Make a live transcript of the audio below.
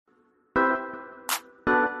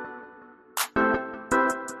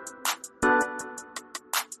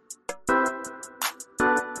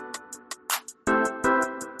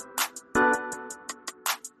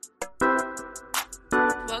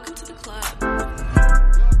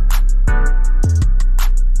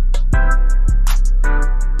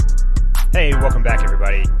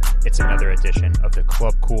edition of the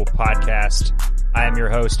Club Cool podcast. I am your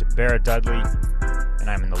host, Barrett Dudley, and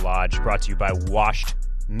I'm in the Lodge, brought to you by Washed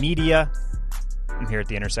Media. I'm here at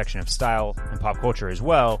the intersection of style and pop culture as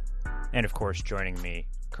well. And, of course, joining me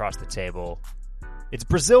across the table, it's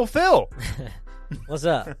Brazil Phil. What's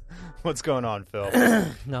up? What's going on, Phil?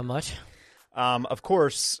 Not much. Of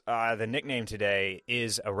course, the nickname today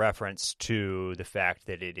is a reference to the fact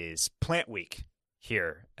that it is Plant Week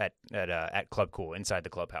here at Club Cool, inside the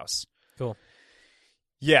clubhouse. Cool.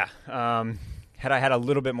 Yeah. Had I had a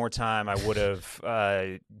little bit more time, I would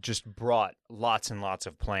have just brought lots and lots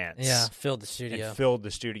of plants. Yeah, filled the studio. And filled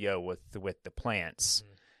the studio with the plants.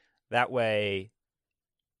 Mm-hmm. That way,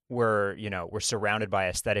 we're surrounded by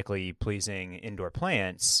aesthetically pleasing indoor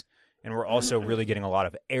plants, and we're also really getting a lot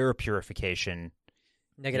of air purification.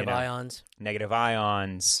 Negative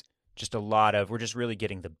ions. Just a lot of, we're just really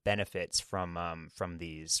getting the benefits from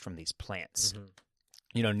these plants. Mm-hmm.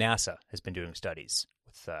 You know, NASA has been doing studies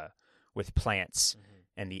with plants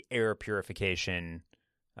and the air purification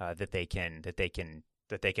that they can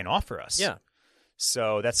offer us. Yeah.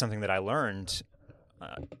 So that's something that I learned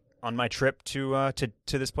on my trip to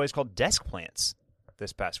this place called Desk Plants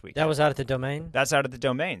this past week. That was out at the Domain? That's out at the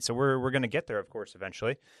Domain. So we're going to get there, of course,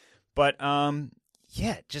 eventually. But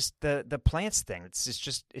yeah, just the plants thing. It's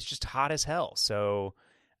just hot as hell. So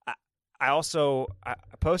I also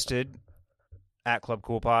posted at Club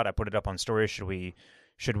Cool Pod. I put it up on stories. Should we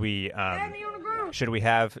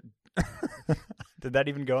have? Did that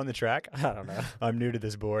even go on the track? I don't know. I'm new to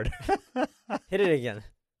this board. Hit it again.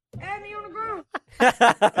 Add me on the groove.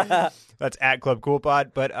 That's at Club Cool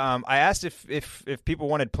Pod. But I asked if people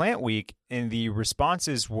wanted Plant Week, and the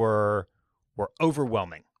responses were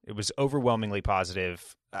overwhelming. It was overwhelmingly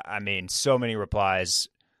positive. I mean, so many replies.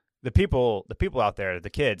 The people out there, the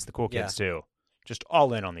kids, the cool kids too, just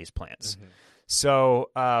all in on these plants. Mm-hmm. So,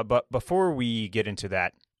 but before we get into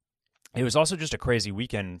that, it was also just a crazy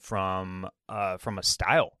weekend from a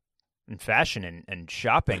style and fashion and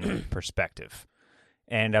shopping perspective.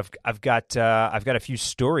 And I've got a few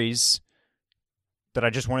stories that I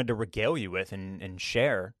just wanted to regale you with and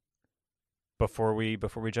share before we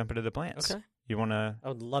jump into the plants. Okay. You want to? I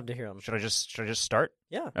would love to hear them. Should I just start?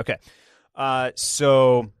 Yeah. Okay.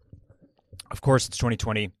 So, of course, it's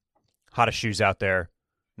 2020. Hottest shoes out there,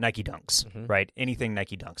 Nike Dunks, right? Anything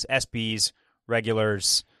Nike Dunks, SBs,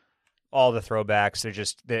 regulars, all the throwbacks. They're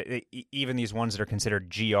just even these ones that are considered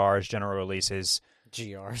GRs, general releases.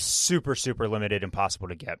 GRs. Super, super limited, impossible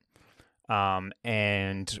to get.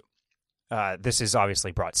 And this has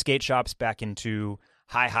obviously brought skate shops back into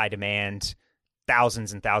high demand.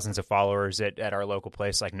 Thousands and thousands of followers at our local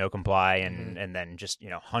place like No Comply and then just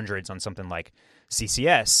hundreds on something like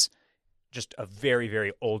CCS. Just a very,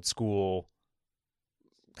 very old school,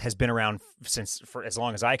 has been around for as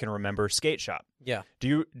long as I can remember, skate shop. Yeah.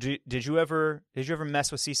 Did you ever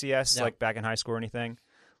mess with CCS like back in high school or anything?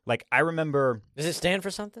 Like I remember. Does it stand for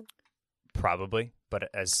something? Probably, but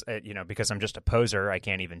as because I'm just a poser, I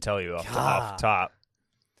can't even tell you off the top.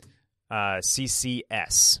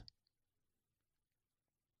 CCS.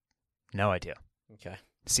 No idea. Okay.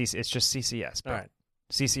 It's just CCS. All right.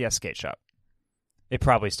 CCS Skate Shop. It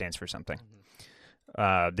probably stands for something.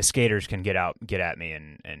 The skaters can get at me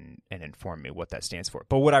and inform me what that stands for.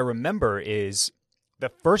 But what I remember is the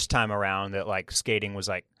first time around that like skating was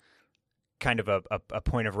like kind of a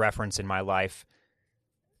point of reference in my life,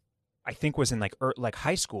 I think was in like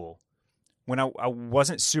high school when I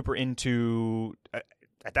wasn't super into,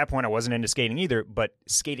 at that point I wasn't into skating either, but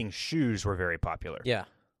skating shoes were very popular. Yeah.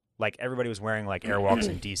 Like everybody was wearing like Airwalks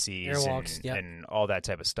and DCs and all that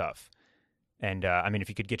type of stuff. And I mean, if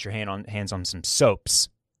you could get your hands on some soaps,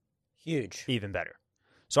 huge, even better.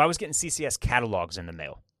 So I was getting CCS catalogs in the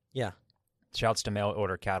mail. Yeah. Shouts to mail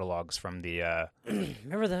order catalogs from the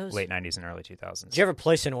remember those late 90s and early 2000s. Did you ever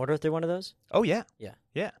place an order through one of those? Oh yeah.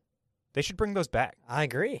 Yeah. They should bring those back. I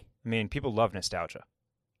agree. I mean, people love nostalgia.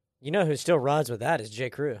 You know who still rides with that is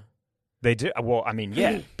J. Crew. They do. Well, I mean,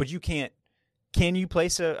 yeah, but you can't. Can you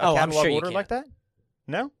place a catalog order like that?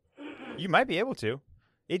 No? You might be able to.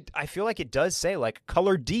 I feel like it does say, like,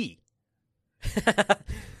 color D.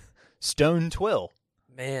 Stone Twill.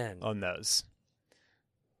 Man. On those.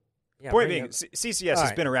 Yeah, Point being, CCS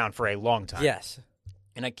has been around for a long time. Yes.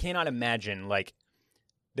 And I cannot imagine, like,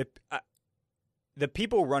 the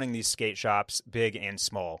people running these skate shops, big and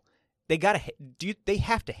small, they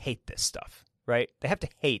have to hate this stuff, right? They have to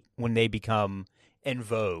hate when they become en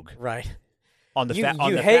vogue. Right. On the you hate,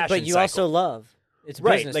 fashion but you cycle. Also love. It's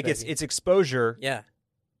right, business, like baby. it's exposure. Yeah.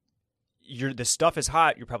 The stuff is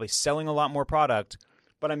hot. You're probably selling a lot more product.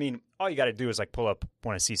 But I mean, all you got to do is like pull up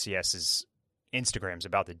one of CCS's, Instagrams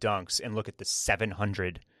about the dunks and look at the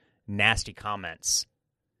 700 nasty comments,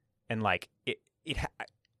 and like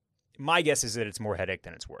my guess is that it's more headache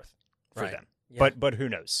than it's worth for Right. them. Yeah. But who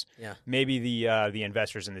knows? Yeah. Maybe the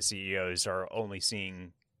investors and the CEOs are only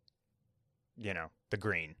seeing, the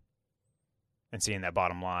green, and seeing that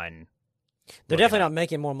bottom line. They're looking definitely up. not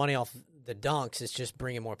making more money off the dunks. It's just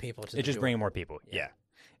bringing more people to the It's just door. bringing more people. Yeah.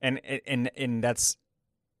 Yeah. And that's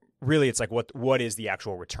really, it's like what is the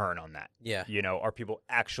actual return on that? Yeah. Are people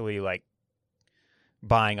actually like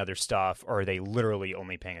buying other stuff, or are they literally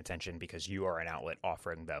only paying attention because you are an outlet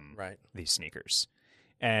offering them Right. these sneakers?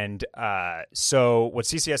 And so what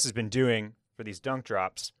CCS has been doing for these dunk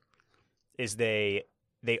drops is they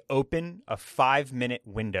open a 5-minute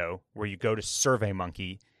window where you go to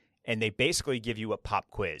SurveyMonkey, and they basically give you a pop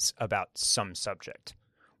quiz about some subject,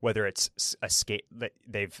 whether it's a skate.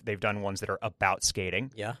 They've done ones that are about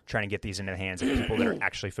skating, Yeah. trying to get these into the hands of people that are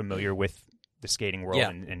actually familiar with the skating world Yeah.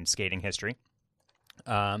 and skating history.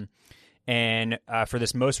 And for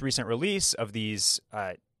this most recent release of these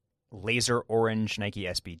laser orange Nike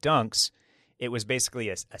SB Dunks, it was basically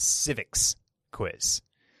a civics quiz.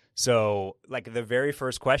 So, like, the very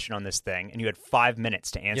first question on this thing, and you had 5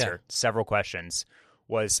 minutes to answer several questions,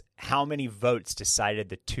 was how many votes decided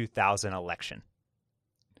the 2000 election?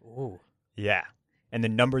 Ooh. Yeah. And the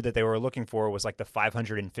number that they were looking for was like the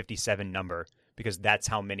 557 number, because that's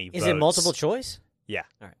how many votes. Is it multiple choice? Yeah.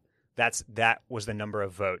 All right. That was the number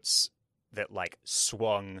of votes that like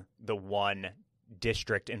swung the one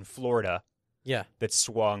district in Florida Yeah. that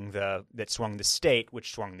swung the state,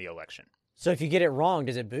 which swung the election. So if you get it wrong,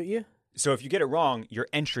 does it boot you? So if you get it wrong, your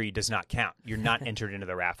entry does not count. You're not entered into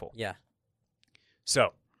the raffle. Yeah.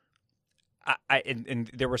 So and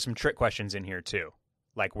there were some trick questions in here too.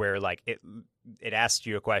 Like where like it asked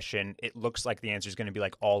you a question, it looks like the answer is going to be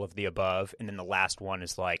like all of the above, and then the last one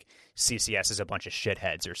is like CCS is a bunch of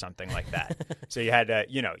shitheads or something like that. So you had to,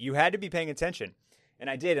 you had to be paying attention. And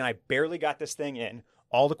I did, and I barely got this thing in,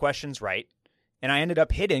 all the questions right, and I ended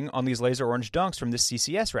up hitting on these laser orange dunks from this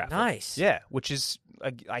CCS raffle. Nice. Yeah, which is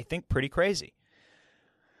I think pretty crazy.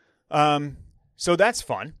 So that's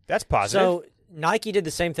fun. That's positive. So Nike did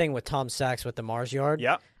the same thing with Tom Sachs with the Mars Yard.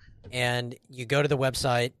 Yeah. And you go to the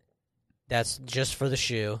website that's just for the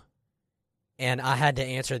shoe, and I had to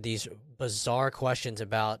answer these bizarre questions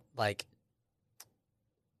about, like,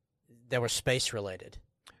 that were space related.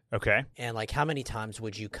 Okay. And, like, how many times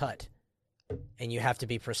would you cut? And you have to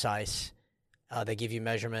be precise. They give you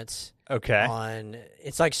measurements Okay. on,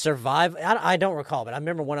 it's like survive. I don't recall, but I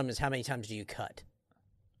remember one of them is how many times do you cut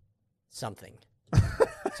something?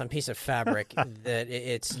 Some piece of fabric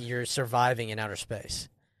that you're surviving in outer space.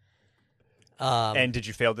 And did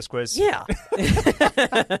you fail this quiz? Yeah.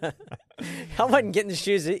 I wasn't getting the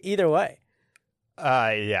shoes either way.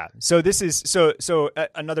 Yeah. So this is so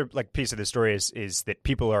another like piece of the story is that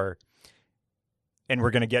people are, and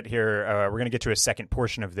we're gonna get here. We're gonna get to a second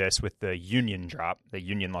portion of this with the Union drop, the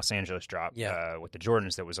Union Los Angeles drop, with the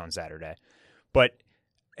Jordans that was on Saturday. But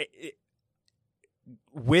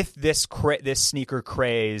with this sneaker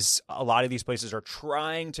craze, a lot of these places are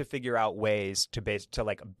trying to figure out ways to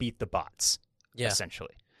like beat the bots. Yeah.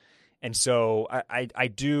 Essentially. And so I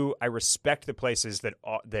respect the places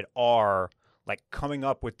that are like coming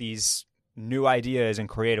up with these new ideas and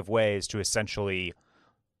creative ways to essentially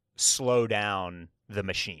slow down the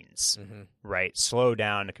machines, right? Slow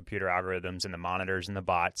down the computer algorithms and the monitors and the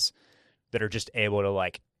bots that are just able to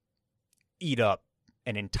like eat up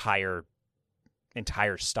an entire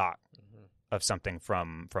stock of something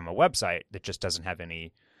from a website that just doesn't have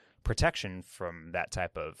any protection from that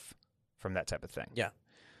type of thing. Yeah.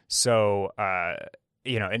 So,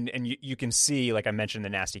 and you can see, like I mentioned, the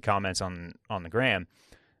nasty comments on the gram.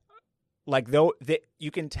 Like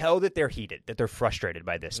you can tell that they're heated, that they're frustrated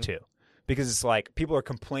by this too, because it's like people are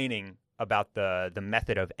complaining about the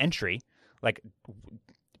method of entry, like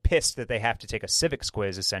pissed that they have to take a civics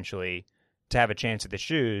quiz essentially to have a chance at the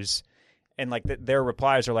shoes, and like their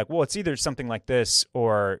replies are like, well, it's either something like this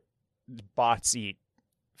or bots eat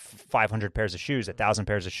 500 pairs of shoes, 1,000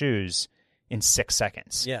 pairs of shoes in 6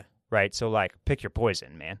 seconds. Yeah. Right. So like, pick your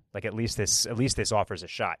poison, man. Like at least this offers a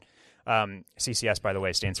shot. CCS, by the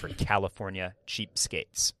way, stands for California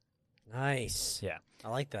Cheapskates. Nice. Yeah. I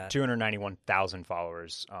like that. 291,000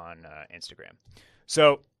 followers on Instagram.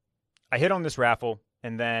 So I hit on this raffle,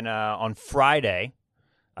 and then on Friday,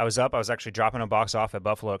 I was actually dropping a box off at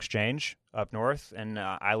Buffalo Exchange up north, and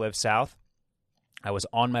I live south. I was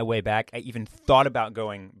on my way back. I even thought about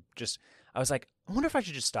going. I was like, I wonder if I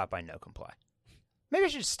should just stop by No Comply. Maybe I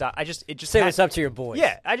should just stop. Say what's up to your boys.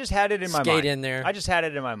 Yeah, I just had it in my mind. Skate in there. I just had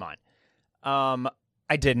it in my mind.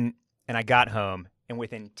 I didn't, and I got home, and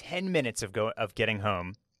within 10 minutes of getting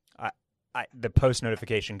home, the post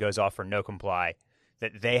notification goes off for No Comply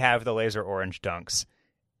that they have the Laser Orange Dunks,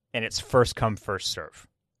 and it's first come, first serve.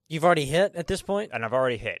 You've already hit at this point? And I've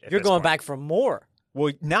already hit. You're going back for more.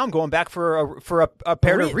 Well, now I'm going back for a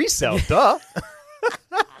pair to resell. Duh.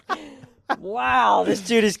 Wow, this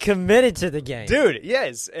dude is committed to the game. Dude,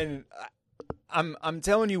 yes. And I'm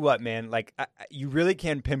telling you what, man, like you really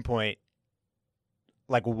can pinpoint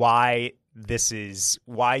like why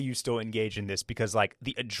you still engage in this, because like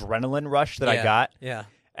the adrenaline rush that I got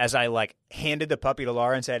as I like handed the puppy to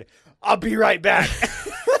Laura and said, "I'll be right back."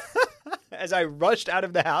 As I rushed out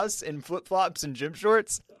of the house in flip-flops and gym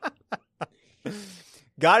shorts,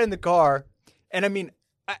 got in the car, and I mean,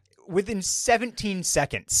 within 17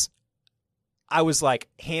 seconds, I was like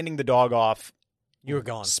handing the dog off. You were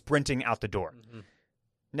gone. Sprinting out the door. Mm-hmm.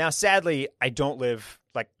 Now, sadly, I live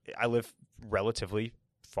relatively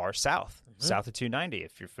far south, south of 290,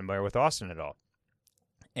 if you're familiar with Austin at all.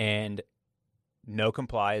 And No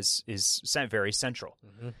Comply is very central.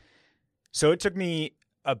 Mm-hmm. So it took me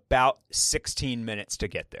about 16 minutes to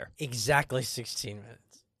get there. Exactly 16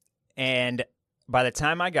 minutes. And by the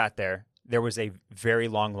time I got there, there was a very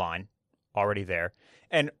long line already there.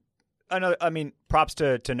 And props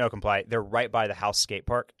to No Comply. They're right by the house skate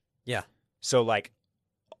park. Yeah. So, like,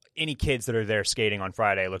 any kids that are there skating on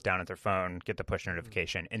Friday look down at their phone, get the push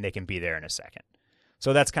notification, and they can be there in a second.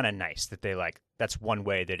 So that's kind of nice that that's one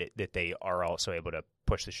way that they are also able to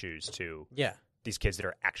push the shoes to these kids that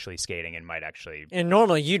are actually skating and might actually. And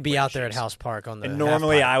normally you'd be out there at House Park on the. And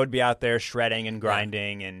normally I would be out there shredding and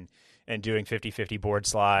grinding and doing 50-50 board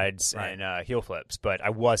slides and heel flips, but I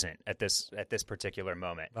wasn't at this particular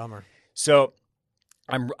moment. Bummer. So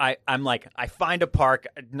I'm like, I find a park,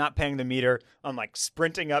 not paying the meter. I'm like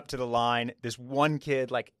sprinting up to the line. This one kid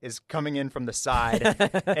like is coming in from the side,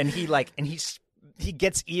 and he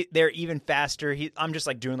gets there even faster. I'm just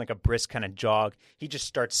like doing like a brisk kind of jog. He just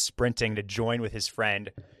starts sprinting to join with his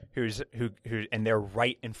friend, who and they're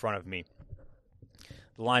right in front of me.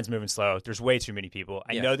 The line's moving slow. There's way too many people.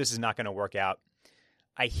 I know this is not going to work out.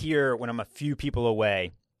 I hear when I'm a few people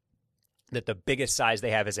away that the biggest size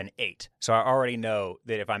they have is an 8. So I already know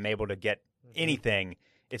that if I'm able to get anything,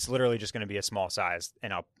 it's literally just going to be a small size,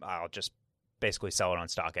 and I'll just basically sell it on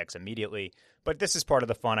StockX immediately. But this is part of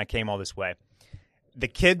the fun. I came all this way. The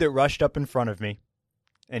kid that rushed up in front of me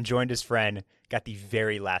and joined his friend got the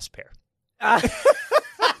very last pair.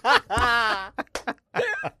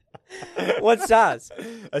 What size?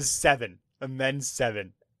 A 7. A men's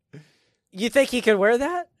 7. You think he could wear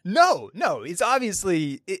that? No. It's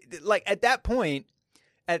obviously like at that point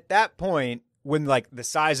when like the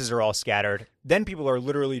sizes are all scattered, then people are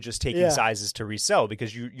literally just taking sizes to resell,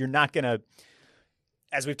 because you're not going to,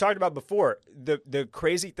 as we've talked about before, the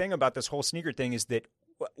crazy thing about this whole sneaker thing is that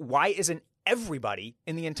why isn't everybody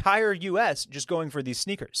in the entire US just going for these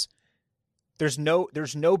sneakers? There's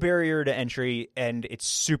no barrier to entry, and it's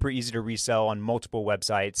super easy to resell on multiple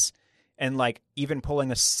websites. And like even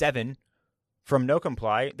pulling a 7 from No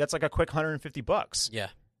Comply, that's like a quick $150. Yeah.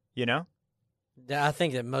 You know? I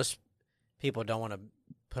think that most people don't want to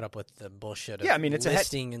put up with the bullshit of it's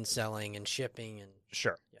listing and selling and shipping and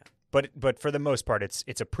sure. Yeah. But for the most part,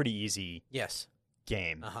 it's a pretty easy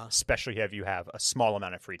game, especially if you have a small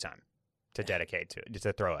amount of free time to dedicate to it,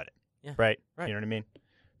 to throw at it. Yeah. Right? You know what I mean?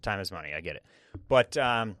 Time is money. I get it. But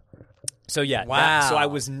so yeah, wow. So I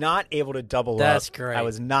was not able to double up. That's great. I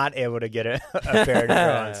was not able to get a pair to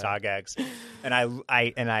throw on StockX, and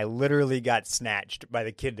I literally got snatched by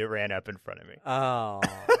the kid that ran up in front of me. Oh,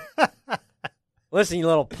 listen, you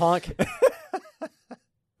little punk.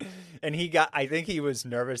 And I think he was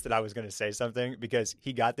nervous that I was going to say something, because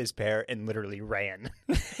he got this pair and literally ran.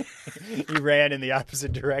 He ran in the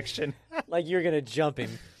opposite direction. Like you're going to jump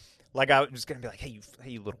him. Like I was going to be like, hey,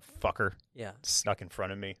 you little fucker. Yeah. Snuck in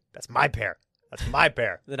front of me. That's my pair. That's my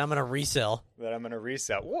pair. That I'm going to resell.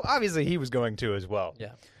 Well, obviously he was going to as well.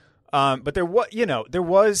 Yeah. But there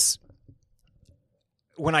was,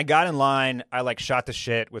 when I got in line, I like shot the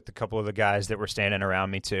shit with a couple of the guys that were standing around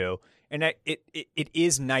me too. And it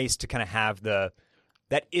is nice to kind of have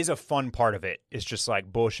that is a fun part of it, is just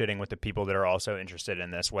like bullshitting with the people that are also interested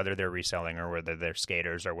in this, whether they're reselling or whether they're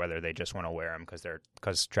skaters or whether they just want to wear them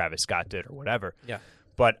because Travis Scott did or whatever. Yeah.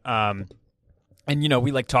 But and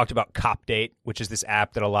we like talked about Cop Date, which is this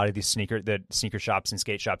app that a lot of these sneaker shops and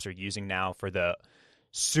skate shops are using now for the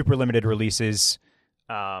super limited releases.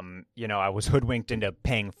 I was hoodwinked into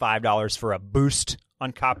paying $5 for a boost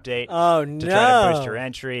on Cop Date. Oh no! To try to boost your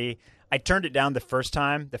entry. I turned it down the first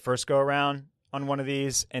go around on one of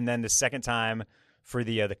these, and then the second time for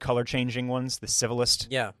the color changing ones, the Civilist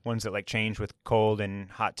Yeah. ones that like change with cold and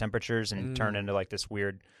hot temperatures and turn into like this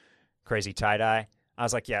weird, crazy tie dye. I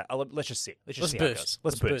was like, yeah, let's just see. Let's just see how it goes.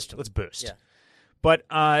 Let's boost. Let's boost. Yeah. But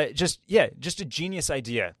just a genius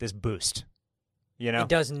idea. This boost, you know, It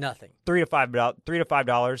does nothing. $3 to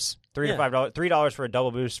 $5, Yeah. $3 for a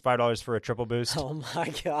double boost, $5 for a triple boost. Oh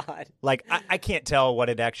my God. Like I can't tell what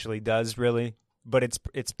it actually does really, but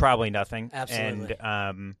it's probably nothing. Absolutely.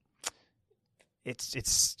 And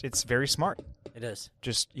it's very smart. It is.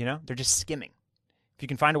 Just they're just skimming. If you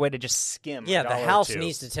can find a way to just skim, Yeah, a the dollar or house two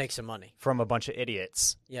needs to take some money. from a bunch of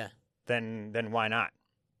idiots, Yeah. then why not?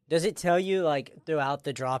 Does it tell you, like, throughout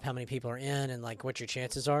the drop how many people are in and, like, what your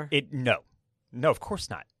chances are? No, of course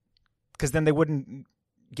not, because then they wouldn't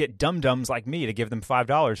get dum-dums like me to give them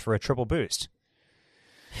 $5 for a triple boost.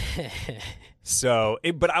 So,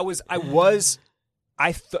 anyway,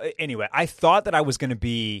 I thought that I was going to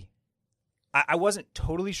be, I wasn't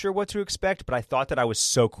totally sure what to expect, but I thought that I was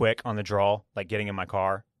so quick on the draw, like getting in my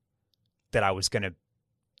car, that I was going to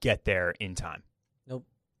get there in time. Nope.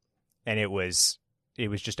 And it was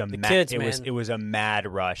just a kids, it was a mad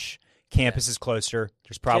rush. Campus is closer.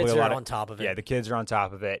 There's probably Kids a lot are on top of it. Yeah, the kids are on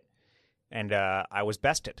top of it. And I was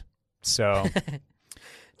bested. So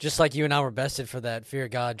Just like you and I were bested for that Fear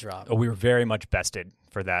God drop. we were very much bested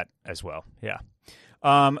for that as well. Yeah.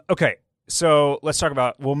 Okay. So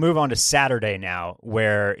we'll move on to Saturday now,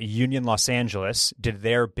 where Union Los Angeles did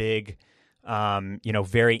their big,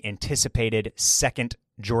 very anticipated second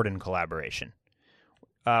Jordan collaboration.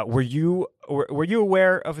 Were you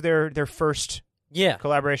aware of their first Yeah.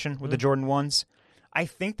 collaboration with the Jordan 1s? I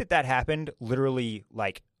think that happened literally,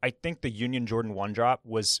 like, I think the Union Jordan 1 drop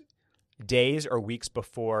was days or weeks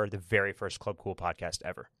before the very first Club Cool podcast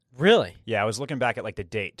ever. Really? Yeah, I was looking back at like the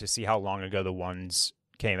date to see how long ago the 1s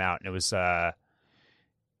came out, and it was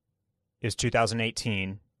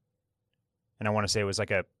 2018, and I want to say it was I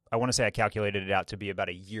calculated it out to be about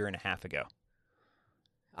a year and a half ago.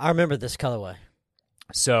 I remember this colorway.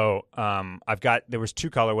 So there was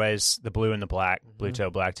two colorways, the blue and the black, blue toe,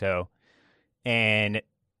 black toe. And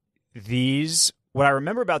what I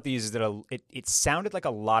remember about these is that it sounded like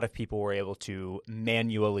a lot of people were able to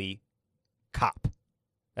manually cop,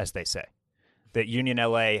 as they say. That Union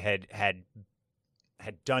LA had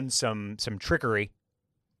done some trickery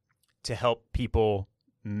to help people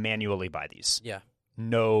manually buy these. Yeah.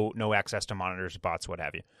 No access to monitors, bots, what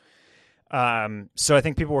have you. So I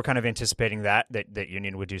think people were kind of anticipating that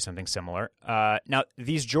Union would do something similar. Now,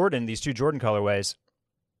 these two Jordan colorways,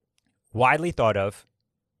 widely thought of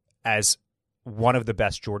as one of the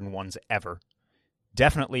best Jordan 1s ever.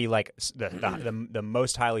 Definitely like the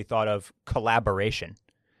most highly thought of collaboration.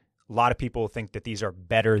 A lot of people think that these are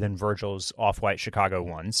better than Virgil's Off-White Chicago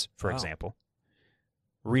 1s, for example.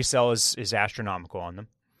 Resale is astronomical on them.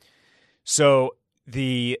 So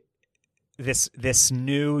this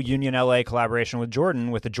new Union LA collaboration with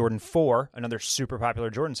Jordan, with the Jordan 4, another super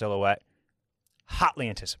popular Jordan silhouette, hotly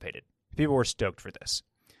anticipated. People were stoked for this.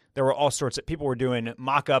 There were all sorts of people were doing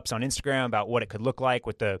mock-ups on Instagram about what it could look like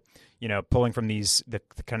with the, pulling from the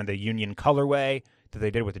kind of the Union colorway that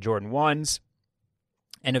they did with the Jordan 1s.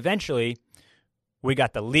 And eventually, we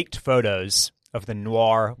got the leaked photos of the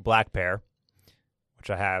Noir black pair, which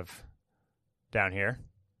I have down here.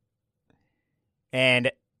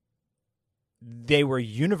 And they were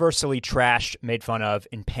universally trashed, made fun of,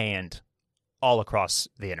 and panned all across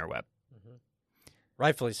the interweb. Mm-hmm.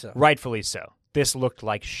 Rightfully so. Rightfully so. This looked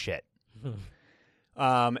like shit.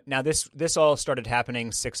 Now, this all started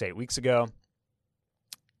happening 6-8 weeks ago.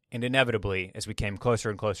 And inevitably, as we came closer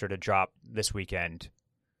and closer to drop this weekend,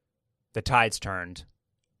 the tides turned.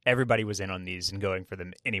 Everybody was in on these and going for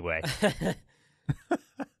them anyway.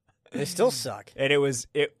 They still suck. And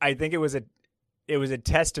I think it was a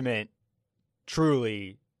testament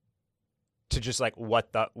truly to just like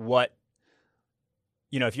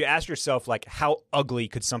if you ask yourself like how ugly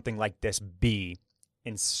could something like this be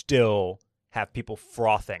and still have people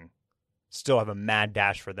frothing, still have a mad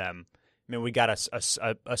dash for them. I mean, we got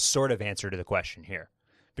a sort of answer to the question here,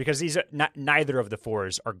 because these are neither of the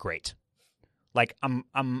 4s are great. Like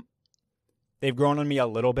they've grown on me a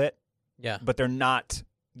little bit. Yeah. But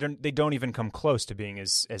they don't even come close to being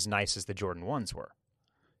as nice as the Jordan 1s were.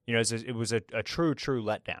 It was a true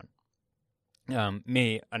letdown.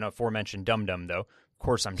 Me, an aforementioned dum-dum, though. Of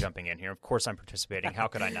course I'm jumping in here. Of course I'm participating. How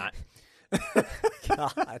could I not?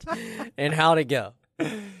 God. And how'd it go?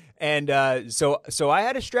 And so I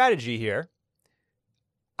had a strategy here.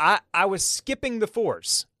 I was skipping the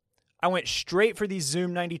 4s. I went straight for these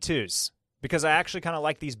Zoom 92s because I actually kind of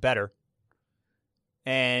like these better.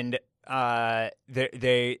 And There's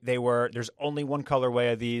only one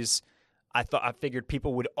colorway of these. I figured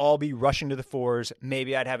people would all be rushing to the fours.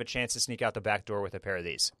 Maybe I'd have a chance to sneak out the back door with a pair of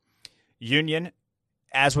these. Union,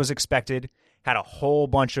 as was expected, had a whole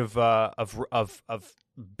bunch of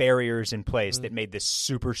barriers in place that made this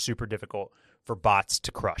super, super difficult for bots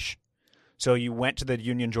to crush. So you went to the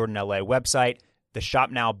Union Jordan LA website, the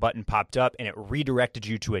Shop Now button popped up, and it redirected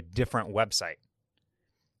you to a different website.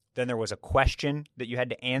 Then there was a question that you had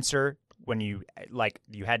to answer when you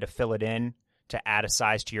had to fill it in to add a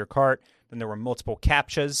size to your cart. Then there were multiple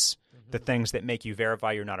CAPTCHAs, the things that make you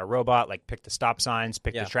verify you're not a robot, like pick the stop signs,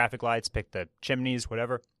 pick the traffic lights, pick the chimneys,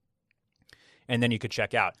 whatever. And then you could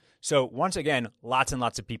check out. So once again, lots and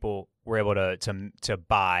lots of people were able to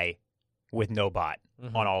buy with no bot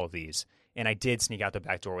on all of these. And I did sneak out the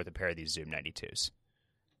back door with a pair of these Zoom 92s.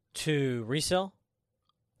 To resell?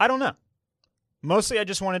 I don't know. Mostly I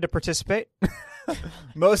just wanted to participate.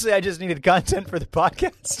 Mostly I just needed content for the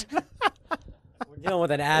podcast. We're dealing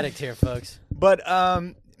with an addict here, folks. But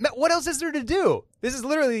what else is there to do? This is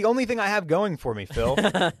literally the only thing I have going for me, Phil.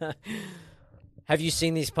 Have you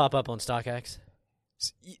seen these pop up on StockX?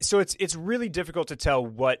 So it's really difficult to tell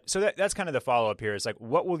what. So that's kind of the follow up here. Is like,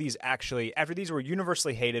 what will these actually? After these were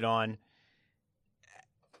universally hated on,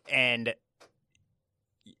 and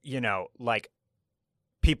like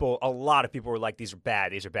a lot of people were like, these are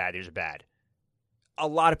bad, these are bad, these are bad. A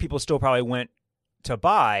lot of people still probably went to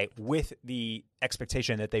buy with the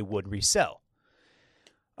expectation that they would resell.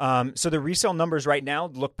 So the resale numbers right now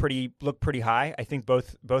look pretty high. I think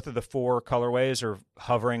both of the four colorways are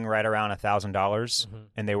hovering right around $1,000,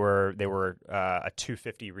 and they were a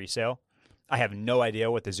 $250 resale. I have no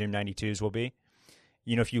idea what the Zoom 92s will be.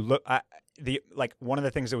 If you look, one of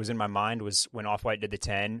the things that was in my mind was when Off-White did the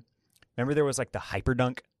 10. Remember there was like the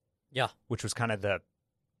Hyperdunk, which was kind of the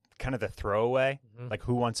throwaway, like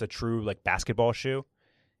who wants a true like basketball shoe,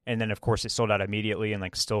 and then of course it sold out immediately and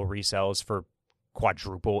like still resells for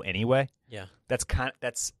quadruple anyway. Yeah. That's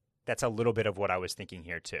a little bit of what I was thinking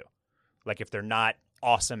here too. Like if they're not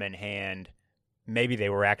awesome in hand, maybe they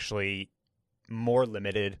were actually more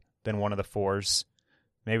limited than one of the fours.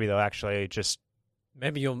 Maybe they'll actually just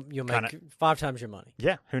you'll make 5 times your money.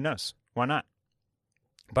 Yeah, who knows? Why not?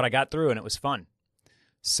 But I got through and it was fun.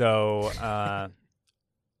 So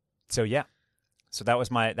so yeah. So that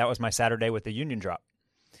was my Saturday with the Union drop.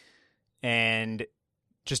 And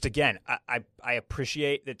just again, I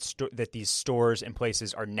appreciate that these stores and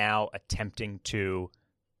places are now attempting to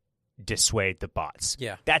dissuade the bots.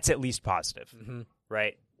 Yeah, that's at least positive,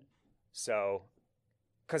 right? So,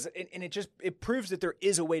 because it proves that there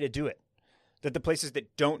is a way to do it. That the places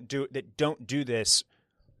that don't do this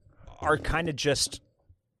are kind of just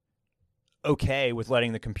okay with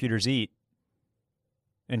letting the computers eat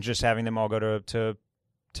and just having them all go to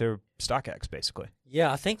StockX, basically.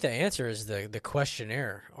 Yeah, I think the answer is the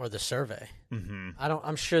questionnaire or the survey.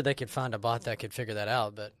 I'm sure they could find a bot that could figure that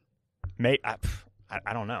out, but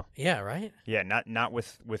I don't know. Yeah, right? Yeah, not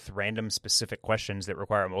with random specific questions that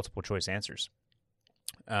require multiple choice answers.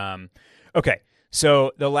 Okay,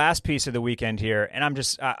 so the last piece of the weekend here, and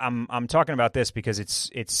I'm talking about this because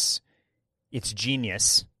it's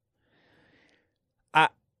genius.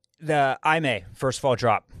 The IMA first fall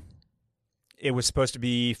drop. It was supposed to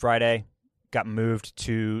be Friday, got moved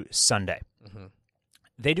to Sunday.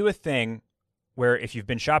 They do a thing where if you've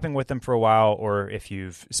been shopping with them for a while or if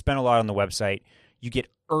you've spent a lot on the website, you get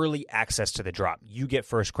early access to the drop. You get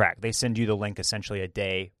first crack. They send you the link essentially a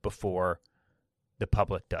day before the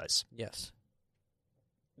public does. Yes.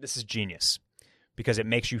 This is genius because it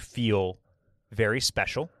makes you feel very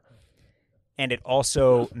special, and it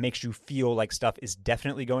also makes you feel like stuff is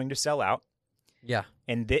definitely going to sell out. Yeah.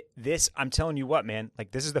 And this, I'm telling you what, man,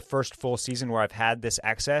 like this is the first full season where I've had this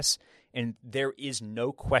access, and there is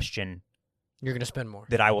no question you're going to spend more.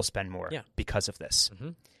 That I will spend more because of this.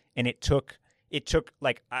 And it took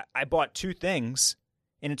like, I bought 2 things,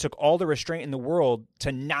 and it took all the restraint in the world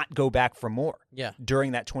to not go back for more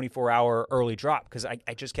during that 24-hour early drop because I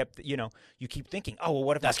just kept, you keep thinking, oh, well,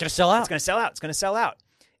 what if that's going to sell out? It's going to sell out. It's going to sell out.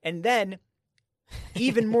 And then,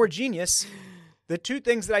 even more genius, the 2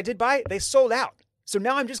 things that I did buy, they sold out. So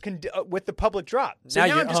now I'm just with the public drop. So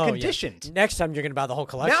now I'm just conditioned. Yeah. Next time you're going to buy the whole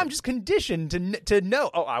collection. Now I'm just conditioned to know.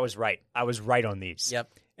 Oh, I was right. I was right on these. Yep.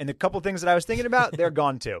 And the couple things that I was thinking about, they're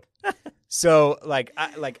gone too. So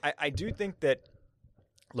I do think that.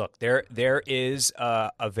 Look, there is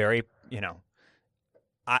a very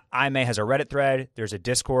IMA has a Reddit thread. There's a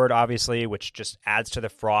Discord, obviously, which just adds to the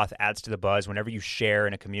froth, adds to the buzz. Whenever you share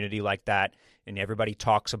in a community like that, and everybody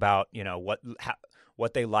talks about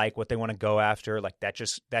what they like, what they want to go after, like that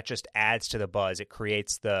just adds to the buzz. It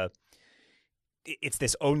creates the it's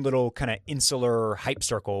this own little kind of insular hype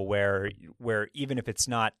circle where even if it's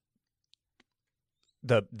not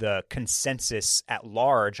the consensus at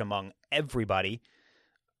large among everybody,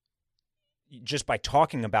 just by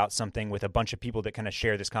talking about something with a bunch of people that kind of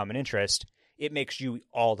share this common interest, it makes you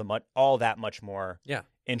all that much more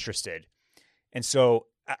interested. And so,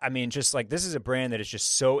 I mean, just like this is a brand that is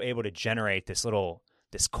just so able to generate this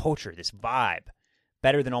culture, this vibe,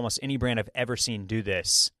 better than almost any brand I've ever seen do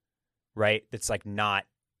this, right? That's like not,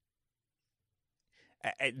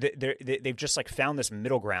 they've just like found this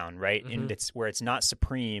middle ground, right? Mm-hmm. And it's where it's not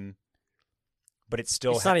supreme, but it's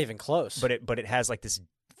still not even close. But it has like this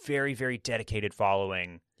very, very dedicated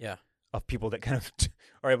following of people that kind of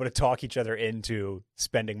are able to talk each other into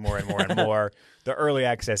spending more and more and more. The early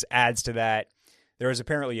access adds to that. There is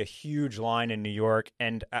apparently a huge line in New York,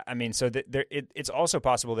 and I mean, so it's also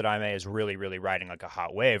possible that IMA is really, really riding like a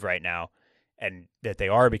hot wave right now, and that they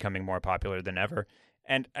are becoming more popular than ever.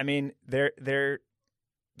 And I mean,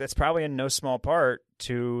 that's probably in no small part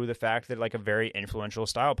to the fact that like a very influential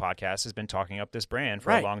style podcast has been talking up this brand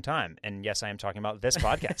for a long time. And yes, I am talking about this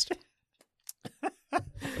podcast,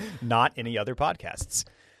 not any other podcasts.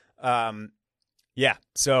 Yeah.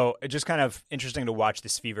 So it's just kind of interesting to watch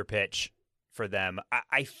this fever pitch for them.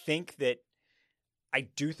 I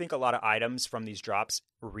do think a lot of items from these drops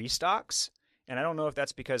restocks. And I don't know if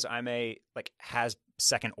that's because IMA like has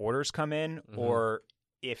second orders come in or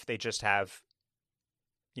if they just have,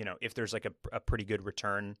 if there's like a pretty good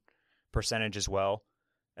return percentage as well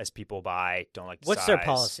as people buy, don't like the What's size. their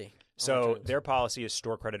policy? So their policy is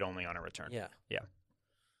store credit only on a return. Yeah.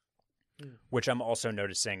 Which I'm also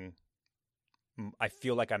noticing. I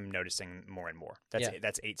feel like I'm noticing more and more.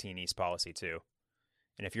 That's 18 East policy too.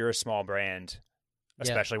 And if you're a small brand,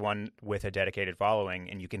 especially one with a dedicated following,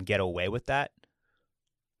 and you can get away with that,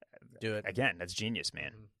 do it. Again, that's genius,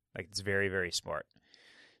 man. Like it's very, very smart.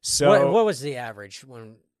 So what was the average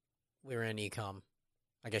when we were in e-com?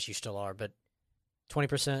 I guess you still are, but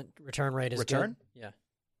 20% return rate is good? Yeah.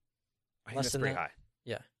 I think that's pretty high.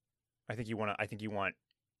 Yeah. I think you want 20%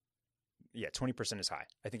 is high.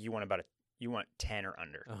 I think you want you want 10 or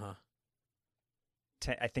under.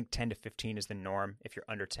 10, I think 10 to 15 is the norm. If you're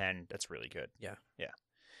under 10, that's really good. Yeah.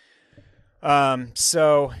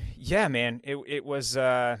 So yeah, man, it was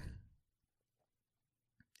a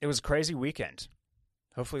crazy weekend.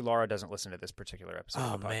 Hopefully Laura doesn't listen to this particular episode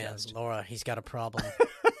of the podcast. Man, Laura, he's got a problem.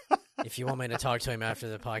 If you want me to talk to him after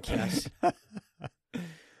the podcast.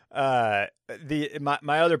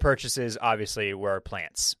 My other purchases obviously were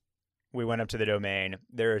plants. We went up to the Domain.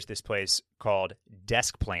 There's this place called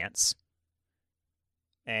Desk Plants.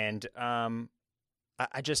 And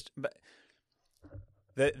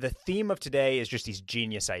the theme of today is just these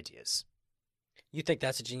genius ideas. You think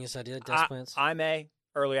that's a genius idea, Desk Plants? IMA,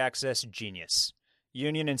 early access, genius.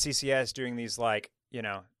 Union and CCS doing these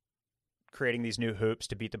creating these new hoops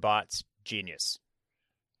to beat the bots, genius.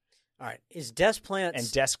 All right. Is Desk Plants... And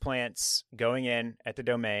Desk Plants going in at the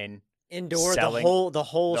Domain... Indoor? Selling, the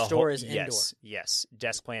whole store is indoor? Yes.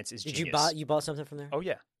 Desk Plants is genius. Did you bought something from there? Oh,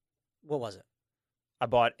 yeah. What was it? I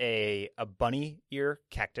bought a bunny ear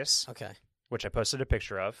cactus. Okay. Which I posted a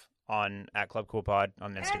picture of on @ClubCoolPod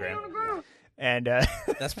on Instagram. And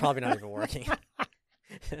that's probably not even working.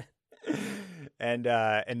 And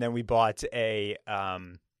then we bought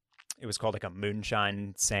it was called like a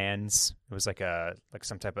moonshine sands. It was like a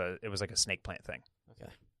snake plant thing.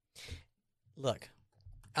 Okay. Look,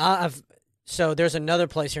 so there's another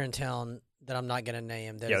place here in town that I'm not going to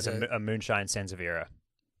name. Yeah, it's a moonshine Sansevieria.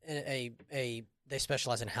 They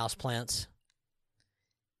specialize in house plants,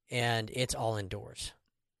 and it's all indoors.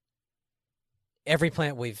 Every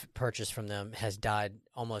plant we've purchased from them has died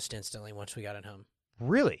almost instantly once we got it home.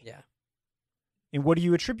 Really? Yeah. And what do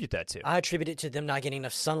you attribute that to? I attribute it to them not getting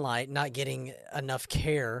enough sunlight, not getting enough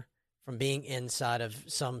care from being inside of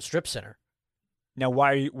some strip center. Now,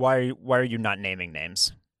 why are you not naming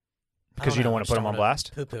names? Because you don't want to put them on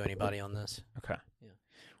blast? Poo-poo anybody on this. Okay. Yeah.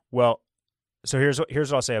 Well, so here's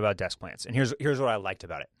what I'll say about Desk Plants, and here's what I liked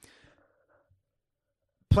about it.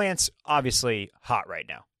 Plants obviously hot right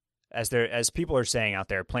now, as people are saying out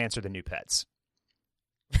there. Plants are the new pets.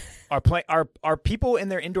 Are people in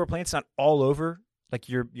their indoor plants not all over like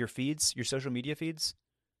your feeds, your social media feeds?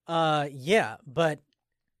 Yeah, but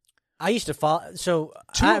I used to follow. So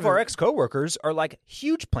two of our ex-coworkers are like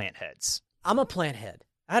huge plant heads. I'm a plant head.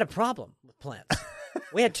 I had a problem with plants.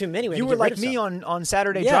 We had too many. You were like me on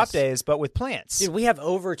Saturday drop days, but with plants. Dude, we have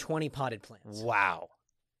over 20 potted plants. Wow.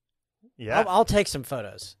 Yeah. I'll take some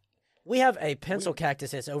photos. We have a pencil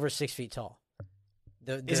cactus that's over 6 feet tall.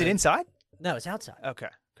 Is it inside? No, it's outside. Okay.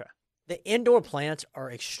 The indoor plants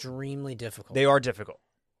are extremely difficult. They are difficult.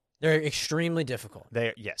 They're extremely difficult.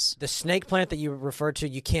 Yes. The snake plant that you referred to,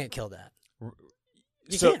 you can't kill that.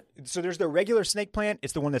 You so, can't. So there's the regular snake plant.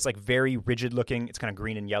 It's the one that's like very rigid looking. It's kind of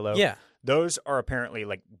green and yellow. Yeah. Those are apparently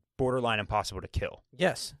like borderline impossible to kill.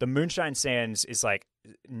 Yes. The moonshine sands is like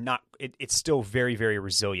not. It's still very, very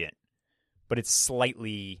resilient, but it's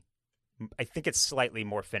slightly. I think it's slightly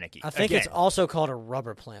more finicky. I think it's also called a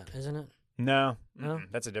rubber plant, isn't it? No, No?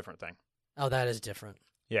 that's a different thing. Oh, that is different.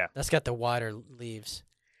 Yeah. That's got the wider leaves.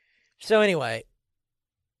 So anyway,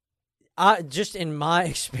 just in my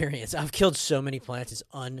experience, I've killed so many plants. It's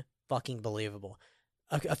unfucking believable.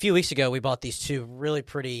 A few weeks ago, we bought these 2 really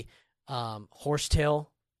pretty horsetail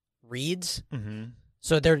reeds. Mm-hmm.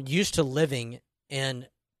 So they're used to living in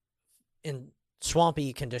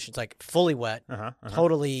swampy conditions, like fully wet,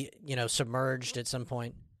 totally, submerged at some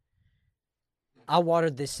point. I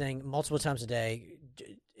watered this thing multiple times a day,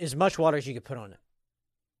 as much water as you could put on it.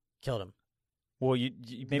 Killed them. Well, you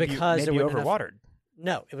maybe Because you overwatered.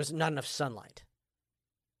 No, it was not enough sunlight.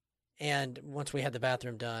 And once we had the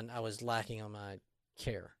bathroom done, I was lacking on my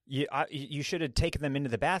care. You should have taken them into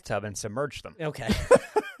the bathtub and submerged them. Okay.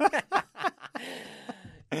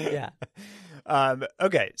 Yeah.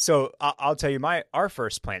 Okay, so I'll tell you our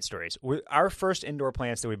first plant stories. Our first indoor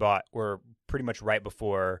plants that we bought were pretty much right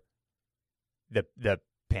before the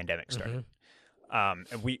pandemic started.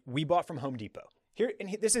 Mm-hmm. And we bought from Home Depot.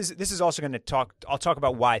 This is also going to talk. I'll talk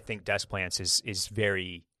about why I think desk plants is a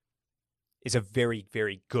very,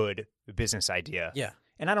 very good business idea. Yeah.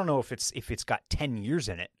 And I don't know if it's got 10 years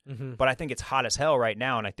in it, Mm-hmm. but I think it's hot as hell right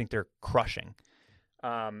now, and I think they're crushing.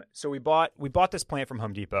 So we bought this plant from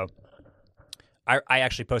Home Depot. I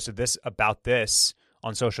actually posted about this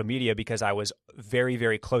on social media because I was very,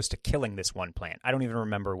 very close to killing this one plant. I don't even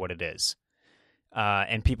remember what it is.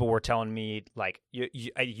 And people were telling me, like,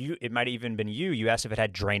 it might have even been you. You asked if it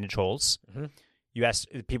had drainage holes. Mm-hmm. You asked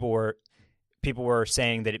people were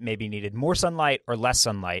saying that it maybe needed more sunlight or less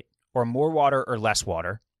sunlight, or more water or less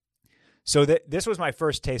water. So this was my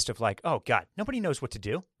first taste of like, oh God, nobody knows what to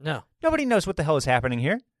do. No. Nobody knows what the hell is happening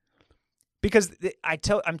here. Because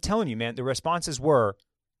I'm telling you, man, the responses were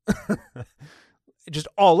just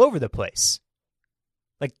all over the place,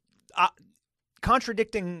 like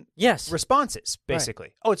contradicting responses. Basically,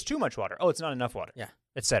 right. Oh, it's too much water. Oh, it's not enough water. Yeah,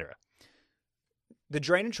 etc. The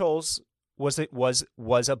drainage holes was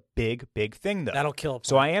a big thing though. That'll kill a plant.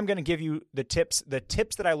 So I am going to give you the tips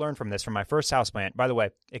that I learned from this from my first houseplant. By the way,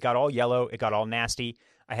 it got all yellow. It got all nasty.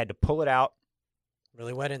 I had to pull it out.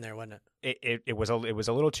 Really wet in there, wasn't it? It was a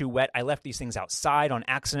little too wet. I left these things outside on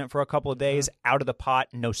accident for a couple of days, out of the pot,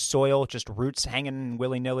 no soil, just roots hanging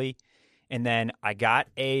willy-nilly. And then I got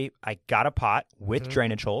a pot with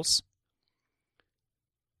drainage holes.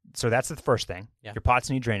 So that's the first thing. Yeah. Your pots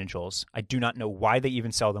need drainage holes. I do not know why they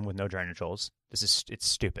even sell them with no drainage holes. It's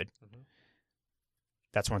stupid. Mm-hmm.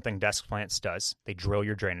 That's one thing desk plants does. They drill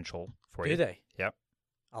your drainage hole for you. Do they? Yep.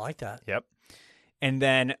 I like that. Yep. And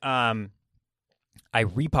then I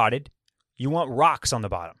repotted. You want rocks on the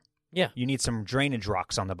bottom. Yeah. You need some drainage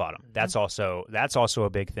rocks on the bottom. Mm-hmm. That's also a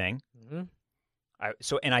big thing. Mm-hmm.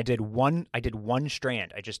 I did one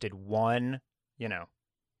strand. I just did one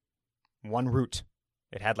root.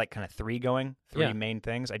 It had like kind of three main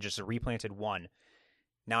things. I just replanted one.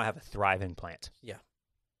 Now I have a thriving plant. Yeah.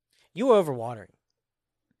 You were overwatering.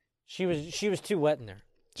 She was too wet in there.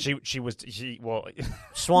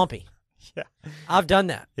 Swampy. Yeah. I've done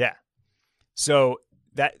that. Yeah. So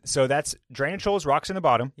that's drainage holes, rocks in the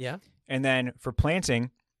bottom. Yeah. And then for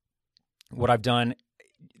planting, what I've done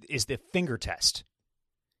is the finger test.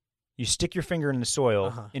 You stick your finger in the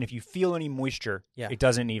soil, and if you feel any moisture, it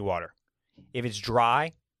doesn't need water. If it's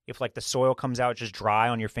dry, if like the soil comes out just dry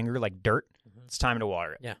on your finger like dirt, it's time to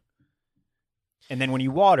water it. Yeah. And then when you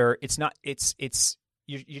water, it's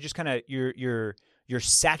you just kind of you're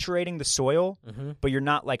saturating the soil, but you're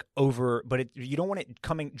not like you don't want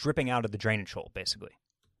it dripping out of the drainage hole, basically.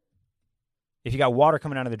 If you got water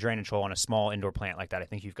coming out of the drainage hole on a small indoor plant like that, I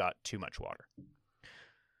think you've got too much water.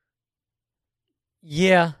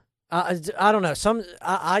 Yeah. I don't know.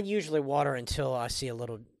 I usually water until I see a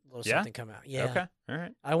little something come out. Yeah. Okay. All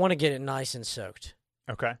right. I want to get it nice and soaked.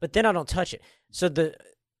 Okay. But then I don't touch it. So the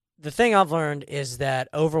thing I've learned is that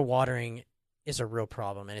overwatering is a real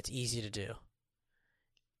problem, and it's easy to do.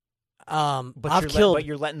 But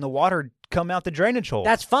you're letting the water come out the drainage hole.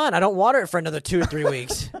 That's fine. I don't water it for another 2 or 3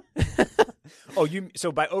 weeks.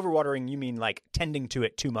 So by overwatering you mean like tending to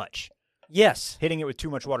it too much? Yes. Hitting it with too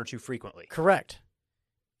much water too frequently. Correct.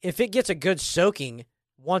 If it gets a good soaking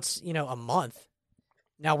once, a month.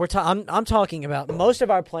 Now I'm talking about most of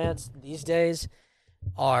our plants these days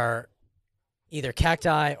are either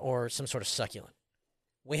cacti or some sort of succulent.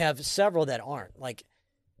 We have several that aren't. Like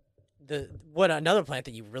another plant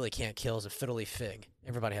that you really can't kill is a fiddle leaf fig.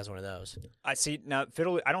 Everybody has one of those. I see now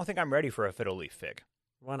I don't think I'm ready for a fiddle leaf fig.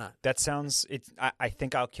 Why not? That sounds. I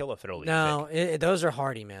think I'll kill a fiddle leaf No, fig. those are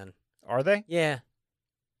hardy, man. Are they? Yeah.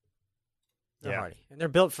 They're Yeah. hardy. And they're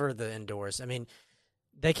built for the indoors. I mean,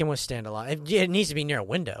 they can withstand a lot. It needs to be near a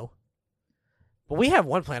window. But we have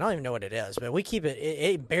one plant. I don't even know what it is, but we keep it.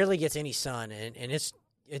 It barely gets any sun, and it's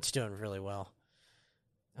doing really well.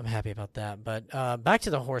 I'm happy about that. But back to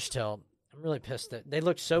the horsetail. I'm really pissed that they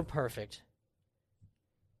looked so perfect.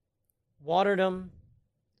 Watered them.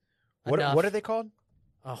 What are they called?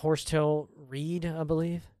 A horsetail reed, I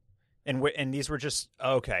believe. And these were just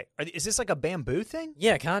okay. Is this like a bamboo thing?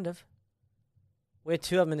 Yeah, kind of. We had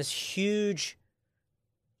two of them in this huge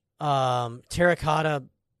terracotta,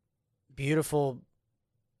 beautiful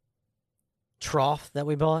trough that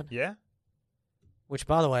we bought. Yeah. Which,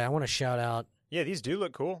 by the way, I want to shout out. Yeah, these do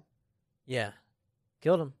look cool. Yeah,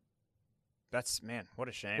 killed them. That's man, what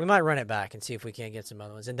a shame. We might run it back and see if we can't get some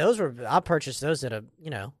other ones. And I purchased those at a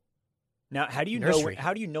Now, how do you nursery. know?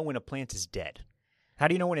 How do you know when a plant is dead? How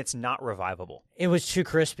do you know when it's not revivable? It was too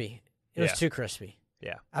crispy. It was Yeah. too crispy.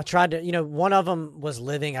 Yeah. I tried to. One of them was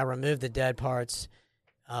living. I removed the dead parts,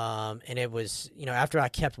 and it was. After I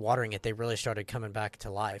kept watering it, they really started coming back to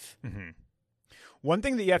life. Mm-hmm. One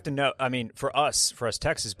thing that you have to know, I mean, for us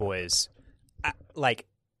Texas boys,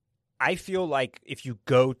 I feel like if you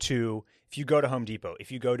go to Home Depot,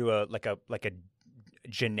 if you go to a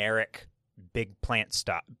generic big plant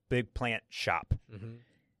shop, Mm-hmm.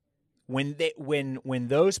 when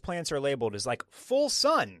those plants are labeled as like full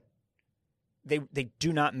sun, they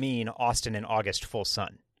do not mean Austin in August full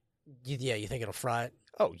sun. Yeah, you think it'll fry it?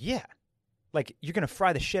 Oh yeah, like you're gonna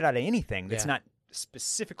fry the shit out of anything that's Yeah. not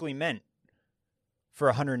specifically meant for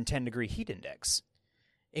 110 degree heat index.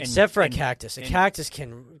 Except for a and- cactus. A and- cactus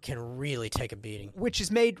can really take a beating. Which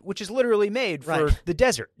is literally made for Right. the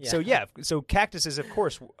desert. Yeah. So cactuses, of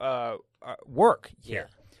course, work here.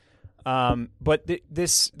 But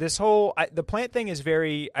this whole the plant thing is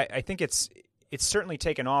very. I think it's certainly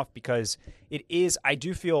taken off because it is. I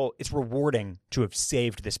do feel it's rewarding to have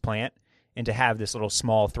saved this plant and to have this little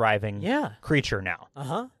small thriving creature now.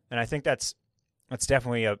 Uh-huh. And I think that's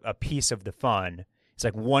definitely a piece of the fun. It's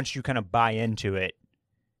like once you kind of buy into it,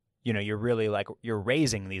 you're really like you're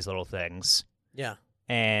raising these little things. Yeah.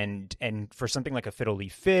 And for something like a fiddle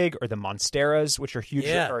leaf fig or the monsteras, which are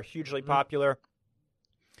hugely popular,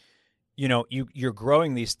 you're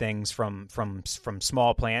growing these things from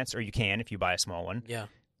small plants, or you can if you buy a small one. Yeah.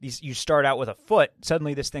 You start out with a foot.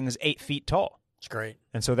 Suddenly, this thing is 8 feet tall. It's great.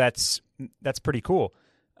 And so that's pretty cool.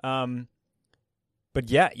 But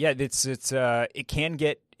yeah, it can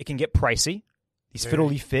get pricey. These fiddle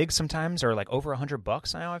leaf figs sometimes are like over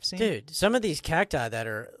 $100 now. I've seen. Dude, some of these cacti that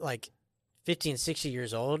are like 50 and 60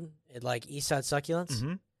 years old, like Eastside succulents,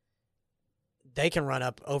 Mm-hmm. they can run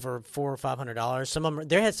up over $400 or $500. Some of them,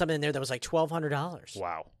 there had something in there that was like $1,200.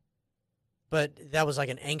 Wow. But that was like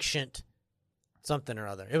an ancient something or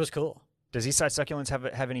other. It was cool. Does Eastside succulents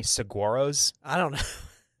have any saguaros? I don't know.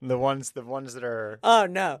 The ones that are. Oh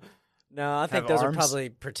no, I think Have those arms? are probably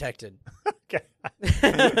protected.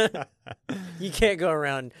 Okay. You can't go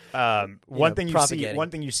around. One thing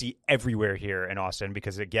propagating. you see everywhere here in Austin,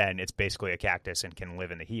 because again, it's basically a cactus and can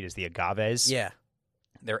live in the heat, is the agaves. Yeah,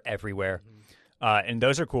 They're everywhere, and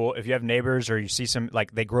those are cool. If you have neighbors or you see some,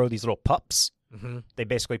 like they grow these little pups. mm-hmm. They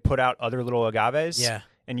basically put out other little agaves. Yeah,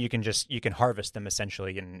 and you can harvest them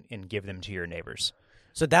essentially and give them to your neighbors.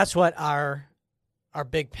 so that's what our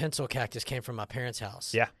big pencil cactus came from my parents'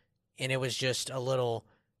 house. Yeah. And it was just a little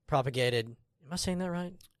propagated. Am I saying that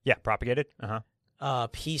right? Yeah, propagated.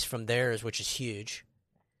 Piece from theirs, which is huge,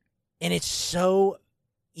 and it's so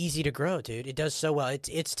easy to grow, dude. It does so well.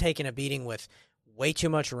 It's taken a beating with way too